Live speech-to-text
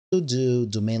to do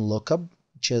domain lookup,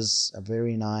 which is a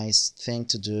very nice thing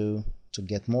to do to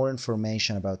get more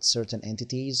information about certain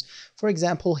entities. For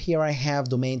example, here I have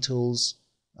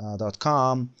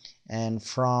domaintools.com, and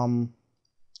from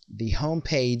the home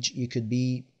page you could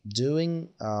be doing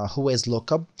Whois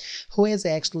lookup. Whois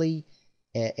actually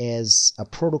is a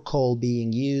protocol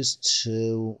being used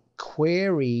to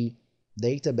query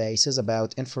databases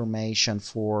about information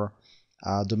for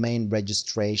domain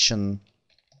registration,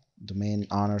 domain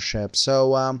ownership.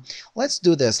 So let's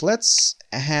do this. Let's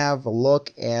have a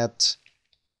look at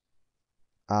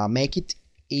make it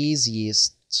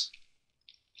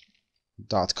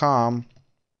Easiest.com,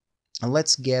 and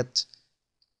let's get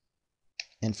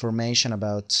information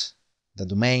about the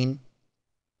domain.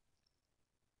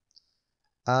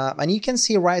 And you can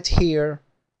see right here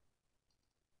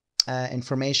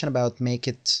information about make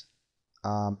it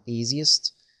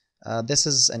easiest. This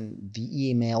is the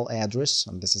email address,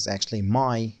 and this is actually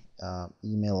my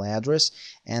email address.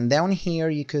 And down here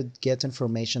you could get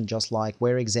information just like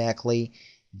where exactly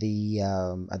the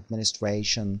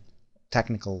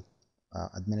technical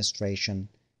administration,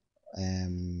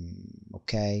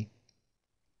 okay,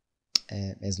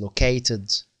 is located,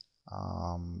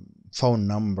 phone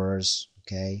numbers,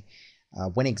 okay,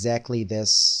 when exactly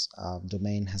this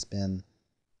domain has been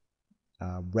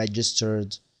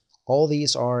registered. All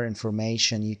these are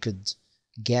information you could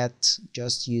get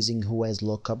just using Whois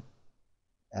lookup.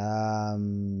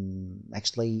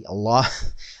 Actually, a lot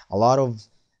of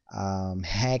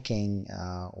hacking,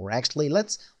 or actually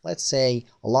let's say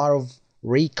a lot of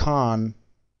reconnaissance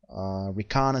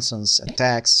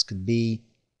attacks could be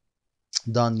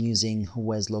done using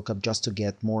Whois lookup just to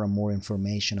get more and more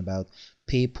information about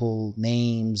people,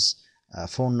 names,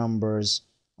 phone numbers.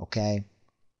 Okay,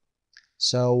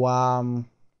 so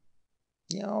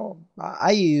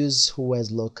I use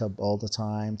Whois lookup all the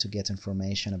time to get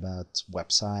information about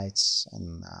websites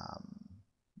and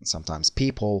sometimes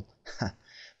people.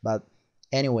 But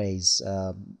anyways,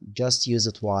 just use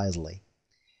it wisely.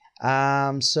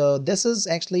 So this is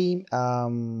actually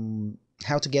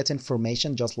how to get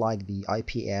information just like the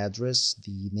IP address,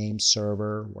 the name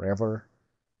server, whatever,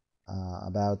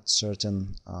 about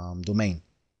certain domain.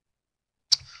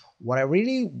 What I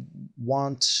really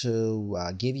want to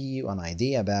give you an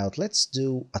idea about, let's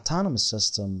do autonomous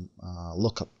system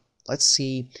lookup. Let's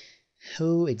see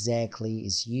who exactly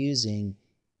is using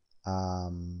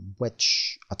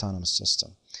which autonomous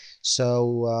system.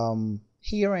 So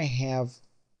here I have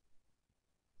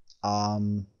a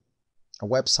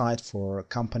website for a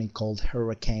company called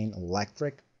Hurricane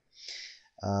Electric.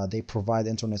 They provide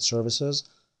internet services,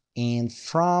 and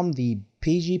from the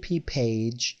BGP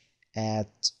page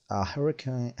at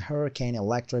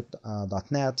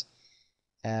hurricaneelectric.net,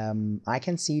 I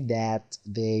can see that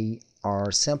they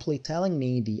are simply telling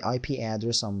me the IP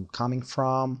address I'm coming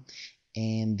from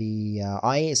and the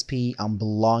ISP I'm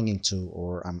belonging to,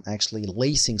 or I'm actually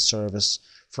leasing service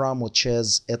from, which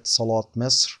is Etisalat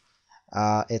Misr.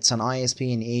 It's an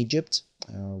ISP in Egypt,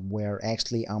 where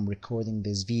actually I'm recording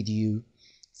this video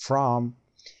from.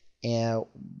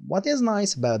 What is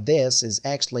nice about this is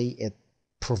actually it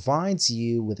provides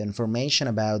you with information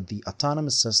about the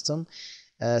autonomous system,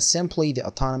 simply the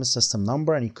autonomous system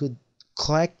number, and you could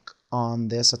click on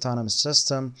this autonomous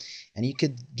system and you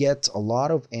could get a lot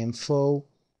of info.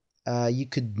 You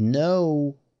could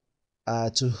know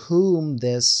to whom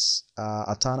this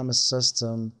autonomous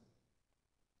system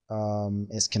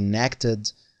is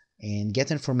connected, and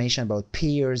get information about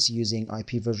peers using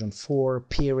IP version 4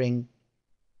 peering.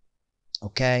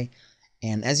 Okay,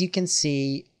 and as you can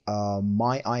see,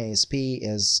 my ISP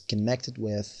is connected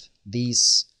with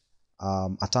these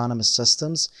autonomous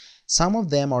systems. Some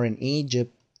of them are in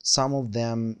Egypt, some of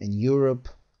them in Europe.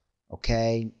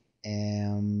 Okay,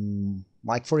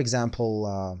 like for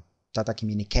example, Tata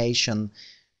Communication,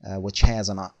 which has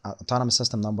an autonomous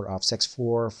system number of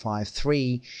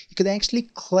 6453. You could actually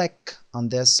click on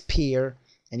this peer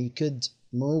and you could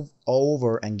move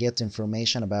over and get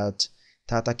information about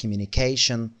Tata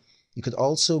Communication. You could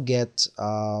also get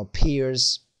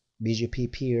peers, BGP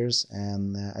peers,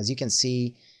 and as you can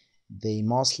see, they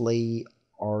mostly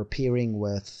are peering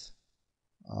with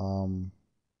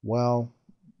well,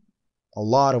 a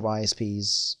lot of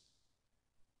ISPs,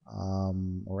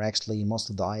 or actually most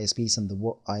of the ISPs in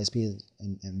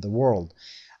the world.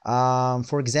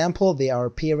 For example, they are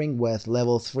peering with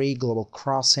Level 3 Global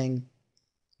Crossing,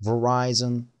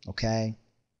 Verizon, okay,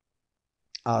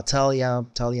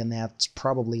 Telenet,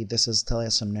 probably this is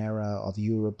TeliaSonera of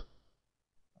Europe.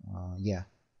 Yeah.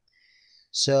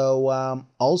 So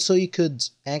also you could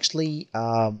actually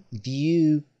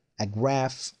view a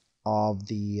graph of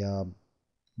the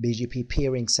BGP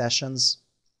peering sessions.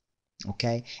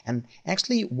 Okay, and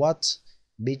actually what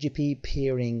BGP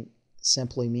peering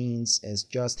simply means is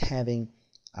just having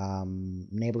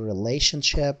neighbor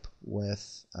relationship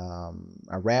with a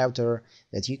router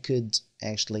that you could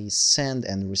actually send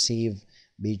and receive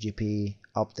BGP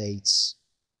updates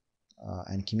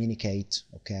and communicate,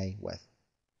 okay, with.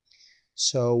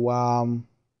 So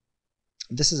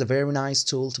this is a very nice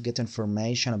tool to get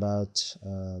information about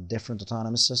different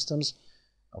autonomous systems,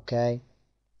 okay.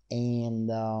 And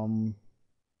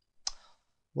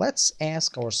let's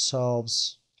ask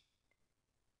ourselves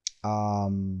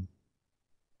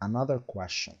another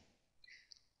question.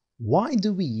 Why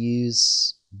do we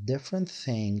use different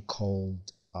thing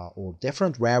called or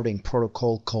different routing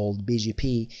protocol called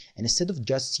BGP instead of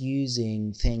just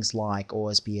using things like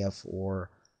OSPF or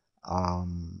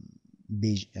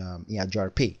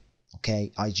GRP,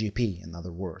 okay, IGP in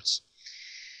other words?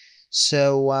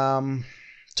 So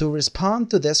to respond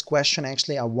to this question,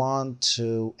 actually I want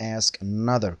to ask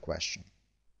another question,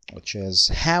 which is,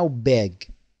 how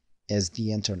big is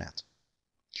the internet?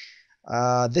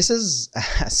 This is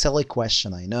a silly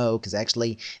question, I know, because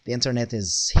actually the internet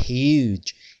is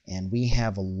huge and we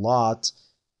have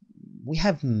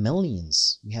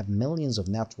millions of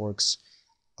networks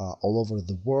all over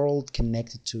the world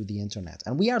connected to the internet,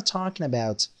 and we are talking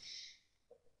about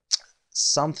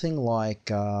something like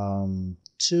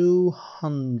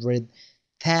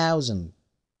 200,000,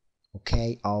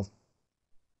 okay, of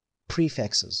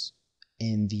prefixes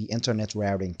in the internet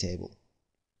routing table.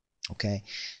 Okay,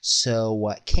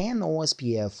 so can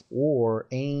OSPF or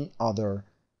any other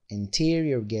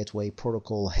interior gateway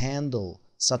protocol handle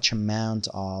such amount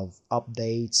of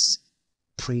updates,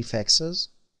 prefixes?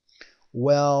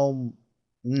 Well,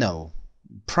 no,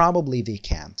 probably they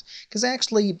can't, because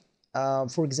actually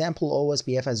for example,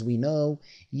 OSPF, as we know,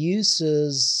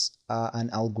 uses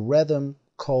an algorithm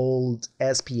called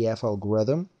SPF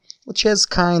algorithm, which is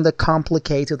kind of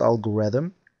complicated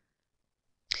algorithm.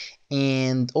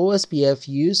 And OSPF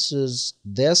uses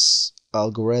this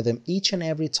algorithm each and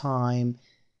every time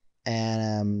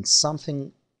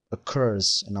something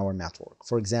occurs in our network.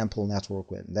 For example,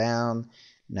 network went down,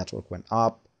 network went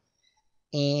up.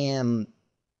 And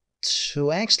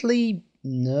to actually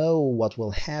know what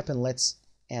will happen, let's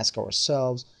ask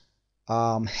ourselves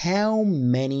how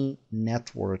many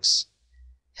network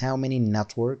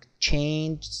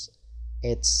changed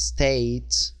its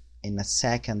state in a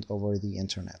second over the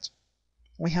internet.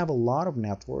 We have a lot of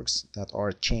networks that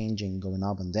are changing, going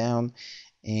up and down,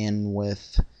 and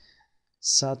with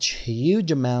such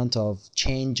huge amount of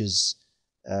changes,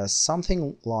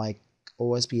 something like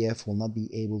OSPF will not be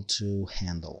able to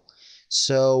handle.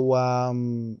 So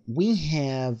we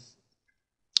have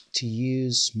to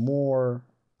use more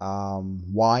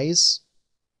wise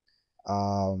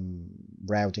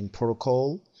routing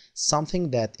protocol, something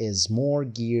that is more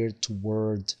geared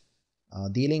toward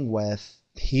dealing with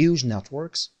huge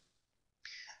networks.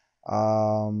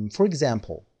 For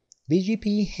example,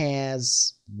 BGP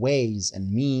has ways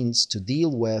and means to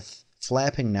deal with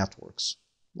flapping networks,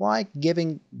 like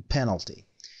giving penalty.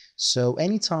 So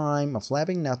anytime a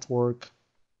flapping network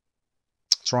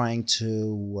trying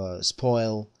to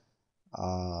spoil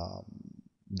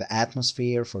the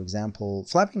atmosphere, for example,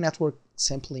 flapping network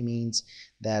simply means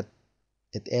that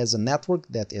it is a network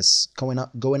that is going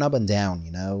up and down,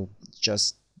 you know,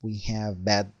 just we have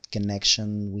bad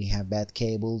connection, we have bad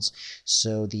cables,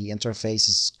 so the interface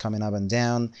is coming up and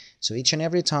down. So each and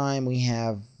every time we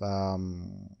have a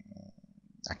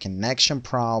connection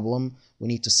problem, we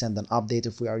need to send an update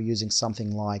if we are using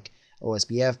something like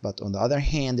OSPF. But on the other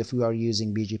hand, if we are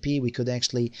using BGP, we could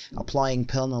actually applying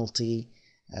penalty,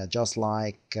 just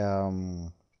like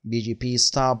BGP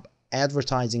stop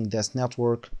advertising this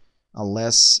network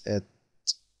unless it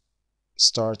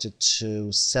started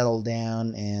to settle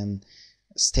down and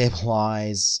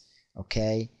stabilize,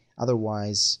 okay?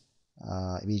 Otherwise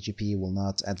BGP will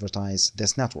not advertise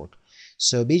this network.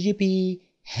 So BGP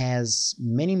has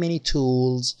many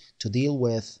tools to deal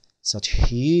with such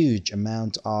huge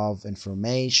amount of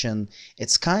information.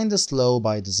 It's kind of slow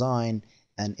by design,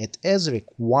 and it is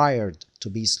required to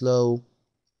be slow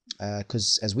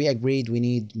because as we agreed, we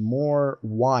need more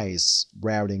wise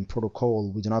routing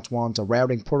protocol. We do not want a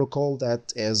routing protocol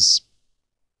that is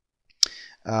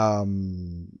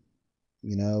you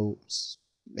know,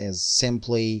 is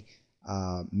simply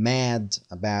mad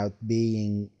about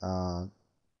being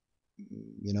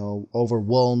you know,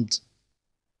 overwhelmed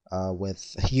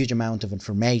with a huge amount of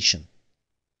information.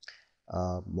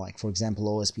 Like for example,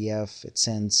 OSPF, it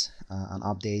sends an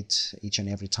update each and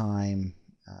every time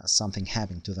something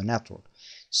happened to the network.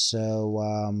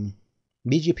 So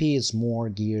BGP is more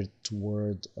geared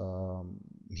toward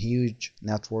huge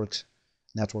networks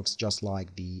just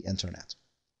like the internet.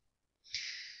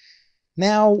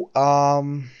 Now,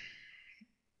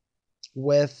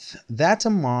 with that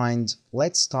in mind,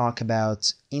 let's talk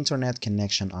about internet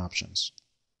connection options.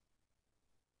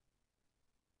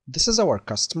 This is our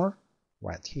customer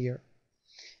right here,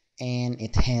 and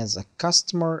it has a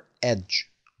customer edge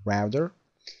router,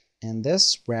 and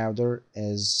this router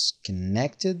is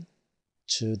connected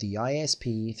to the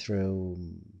ISP through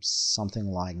something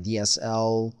like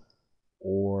DSL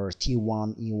or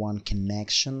T1 E1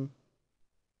 connection.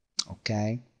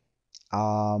 Okay,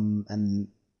 and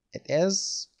it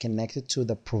is connected to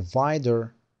the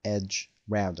provider edge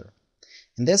router.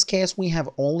 In this case, we have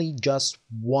only just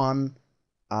one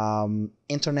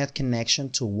internet connection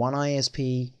to one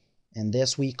ISP, and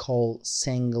this we call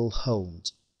single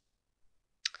homed.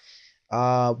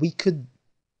 We could,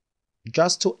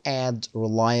 just to add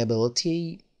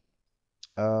reliability,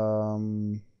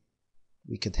 we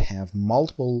could have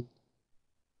multiple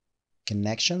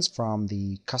connections from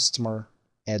the customer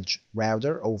edge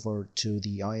router over to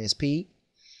the ISP,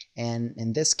 and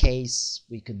in this case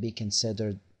we could be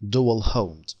considered dual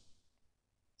homed.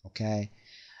 Okay,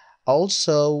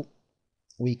 also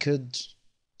we could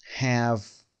have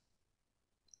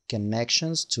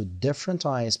connections to different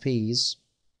ISPs,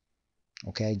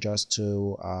 okay, just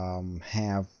to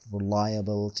have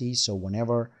reliability. So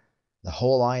whenever the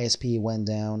whole ISP went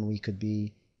down, we could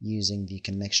be using the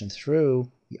connection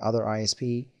through the other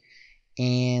ISP.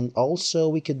 And also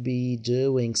we could be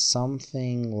doing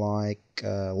something like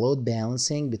load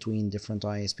balancing between different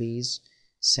ISPs,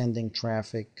 sending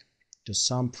traffic to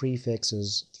some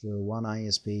prefixes through one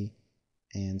ISP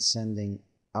and sending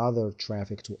other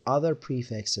traffic to other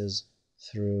prefixes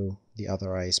through the other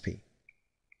ISP.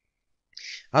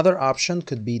 Other option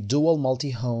could be dual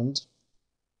multi-homed.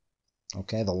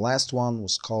 Okay, the last one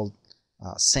was called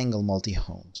single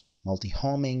multi-homed.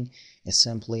 Multi-homing is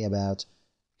simply about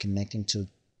connecting to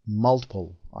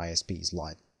multiple ISPs,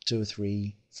 like 2,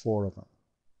 3, 4 of them.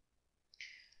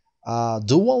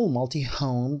 Dual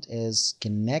multi-homed is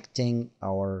connecting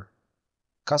our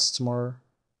customer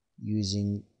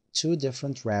using two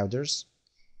different routers,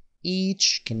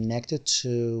 each connected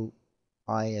to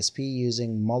ISP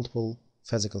using multiple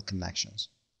physical connections.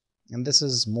 And this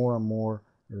is more and more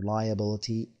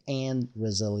reliability and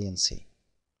resiliency.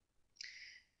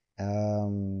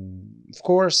 Of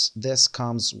course, this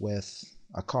comes with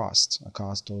a cost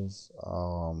of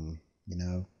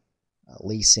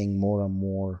leasing more and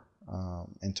more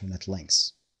internet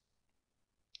links.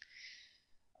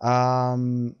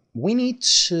 We need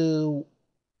to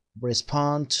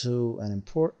respond to an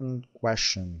important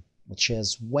question, which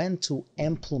is when to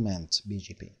implement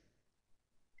BGP.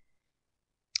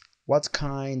 What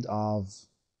kind of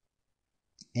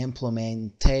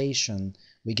implementation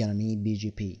we're gonna need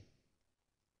BGP?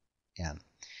 Yeah.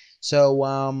 So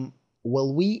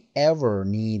will we ever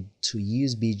need to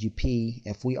use BGP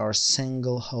if we are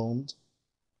single homed?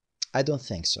 I don't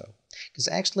think so, because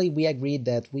actually we agreed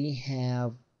that we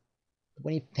have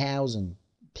 20,000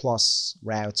 plus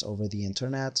routes over the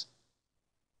internet,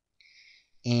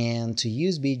 and to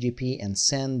use BGP and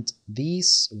send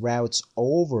these routes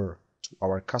over to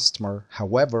our customer.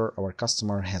 However, our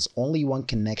customer has only one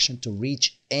connection to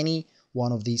reach any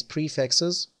one of these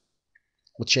prefixes,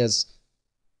 which is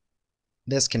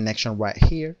this connection right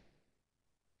here.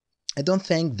 I don't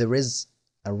think there is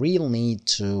a real need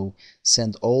to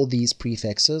send all these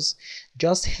prefixes.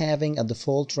 Just having a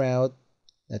default route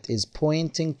that is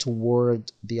pointing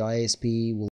toward the ISP will